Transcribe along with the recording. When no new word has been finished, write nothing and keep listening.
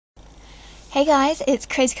Hey guys, it's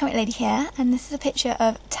Crazy Comic Lady here, and this is a picture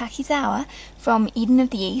of Takizawa from Eden of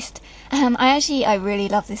the East. I really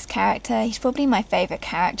love this character. He's probably my favourite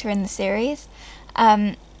character in the series.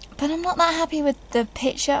 But I'm not that happy with the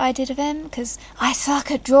picture I did of him, because I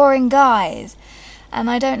suck at drawing guys. And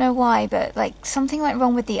I don't know why, but something went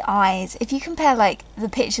wrong with the eyes. If you compare the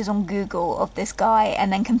pictures on Google of this guy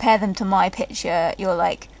and then compare them to my picture, you're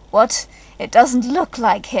like, what? It doesn't look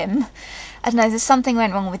like him. I don't know, there's something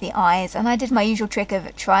went wrong with the eyes, and I did my usual trick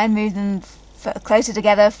of try and move them closer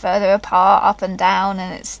together, further apart, up and down,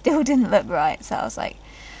 and it still didn't look right. So I was like,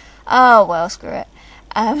 oh well, screw it.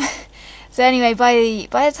 So anyway, by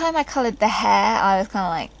the time I coloured the hair, I was kind of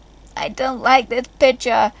like, I don't like this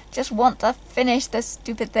picture, just want to finish this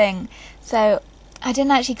stupid thing. So I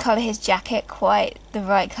didn't actually colour his jacket quite the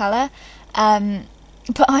right colour.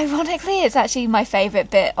 But ironically, it's actually my favourite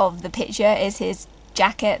bit of the picture is his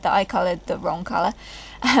jacket that I coloured the wrong colour.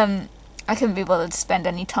 I couldn't be bothered to spend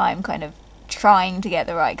any time kind of trying to get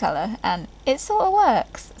the right colour, and it sort of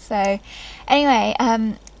works. So anyway,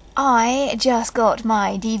 I just got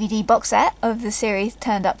my DVD box set of the series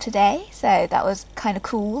turned up today, so that was kind of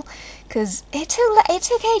cool, because it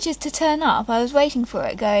took ages to turn up. I was waiting for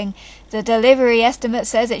it, going, the delivery estimate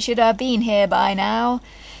says it should have been here by now.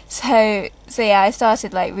 So yeah, I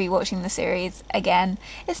started rewatching the series again.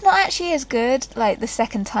 It's not actually as good the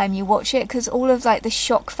second time you watch it, because all of the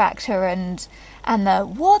shock factor and the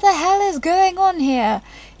what the hell is going on here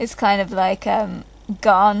is kind of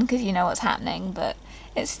gone, because you know what's happening, but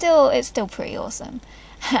it's still pretty awesome.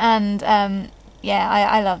 And yeah,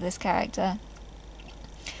 I love this character.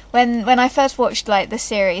 When I first watched the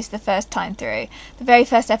series the first time through, the very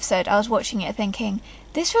first episode, I was watching it thinking,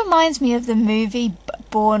 this reminds me of the movie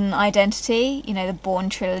Bourne Identity, you know, the Bourne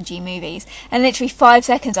trilogy movies. And literally 5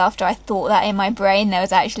 seconds after I thought that in my brain, there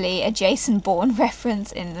was actually a Jason Bourne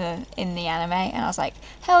reference in the anime, and I was like,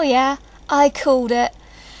 hell yeah, I called it.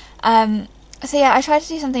 So yeah, I tried to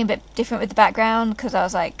do something a bit different with the background, because I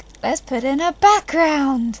was like, let's put in a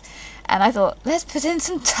background. And I thought, let's put in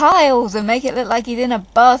some tiles and make it look like he's in a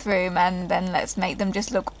bathroom, and then let's make them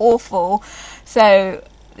just look awful. So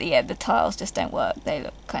yeah, the tiles just don't work. They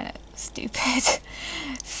look kind of stupid.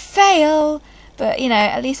 Fail! But, you know,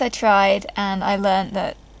 at least I tried, and I learnt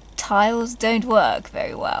that tiles don't work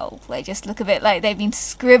very well. They just look a bit like they've been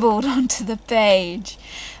scribbled onto the page.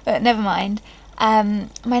 But never mind.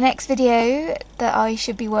 My next video that I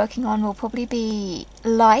should be working on will probably be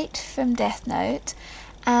Light from Death Note.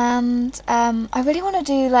 And I really want to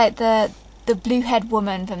do the blue-haired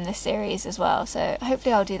woman from this series as well. So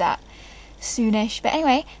hopefully I'll do that soonish. But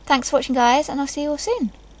anyway, thanks for watching guys, and I'll see you all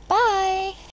soon. Bye!